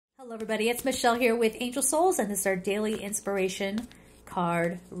Hello everybody, it's Michelle here with Angel Souls, and this is our daily inspiration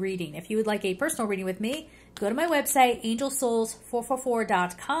card reading. If you would like a personal reading with me, go to my website,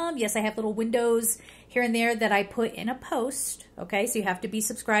 angelsouls444.com. Yes, I have little windows here and there that I put in a post, okay? So you have to be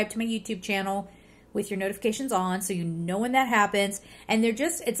subscribed to my YouTube channel with your notifications on so you know when that happens. And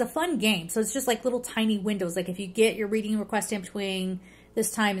it's a fun game. So it's just like little tiny windows. Like if you get your reading request in between this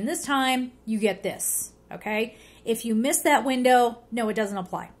time and this time, you get this, okay? If you miss that window, no, it doesn't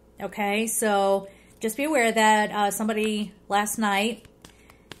apply. Okay, so just be aware that somebody last night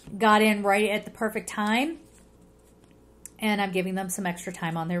got in right at the perfect time, and I'm giving them some extra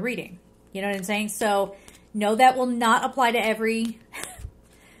time on their reading. You know what I'm saying? So no, that will not apply to every,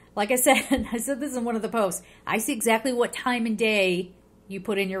 like I said this in one of the posts, I see exactly what time and day you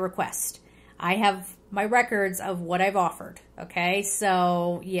put in your request. I have my records of what I've offered, okay?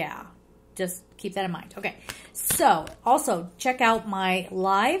 So yeah, just keep that in mind. Okay, so also check out my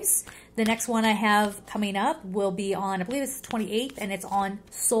lives. The next one I have coming up will be on, I believe it's the 28th, and it's on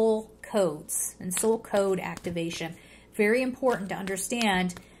soul codes and soul code activation. Very important to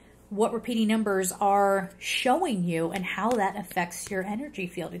understand what repeating numbers are showing you and how that affects your energy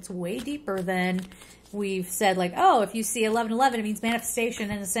field. It's way deeper than we've said, like, oh, if you see 1111, it means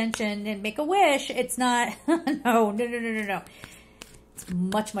manifestation and ascension and make a wish. It's not, no. It's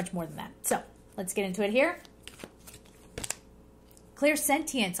much, much more than that. So let's get into it here. Clear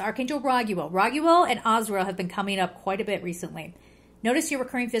sentience, Archangel Raguel. Raguel and Azrael have been coming up quite a bit recently. Notice your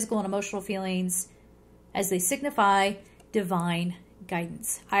recurring physical and emotional feelings as they signify divine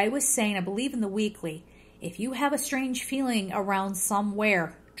guidance. I was saying, I believe in the weekly, if you have a strange feeling around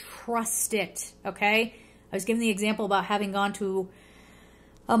somewhere, trust it, okay? I was giving the example about having gone to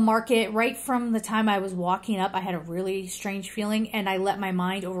a market right from the time I was walking up. I had a really strange feeling and I let my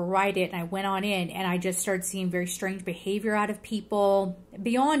mind override it, and I went on in and I just started seeing very strange behavior out of people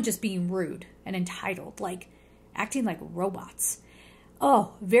beyond just being rude and entitled, like acting like robots.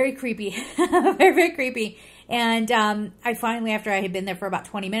 Oh, very creepy. Very creepy. And I finally, after I had been there for about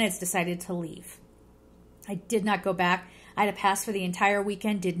 20 minutes, decided to leave. I did not go back. I had a pass for the entire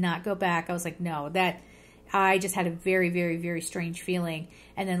weekend, did not go back. I was like, no, I just had a very, very, very strange feeling.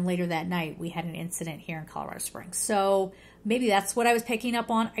 And then later that night, we had an incident here in Colorado Springs. So maybe that's what I was picking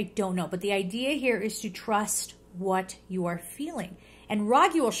up on. I don't know. But the idea here is to trust what you are feeling. And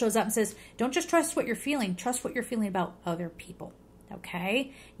Raguel shows up and says, don't just trust what you're feeling. Trust what you're feeling about other people.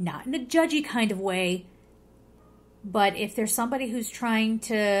 Okay? Not in a judgy kind of way. But if there's somebody who's trying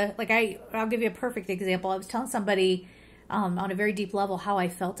to, like I'll give you a perfect example. I was telling somebody on a very deep level how I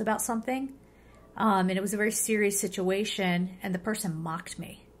felt about something. And it was a very serious situation, and the person mocked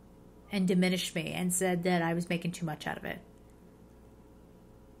me and diminished me and said that I was making too much out of it.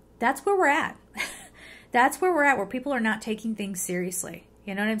 That's where we're at. That's where we're at, where people are not taking things seriously.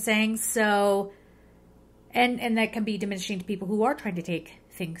 You know what I'm saying? So, and that can be diminishing to people who are trying to take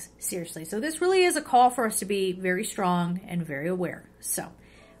things seriously. So this really is a call for us to be very strong and very aware. So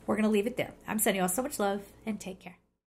we're going to leave it there. I'm sending you all so much love, and take care.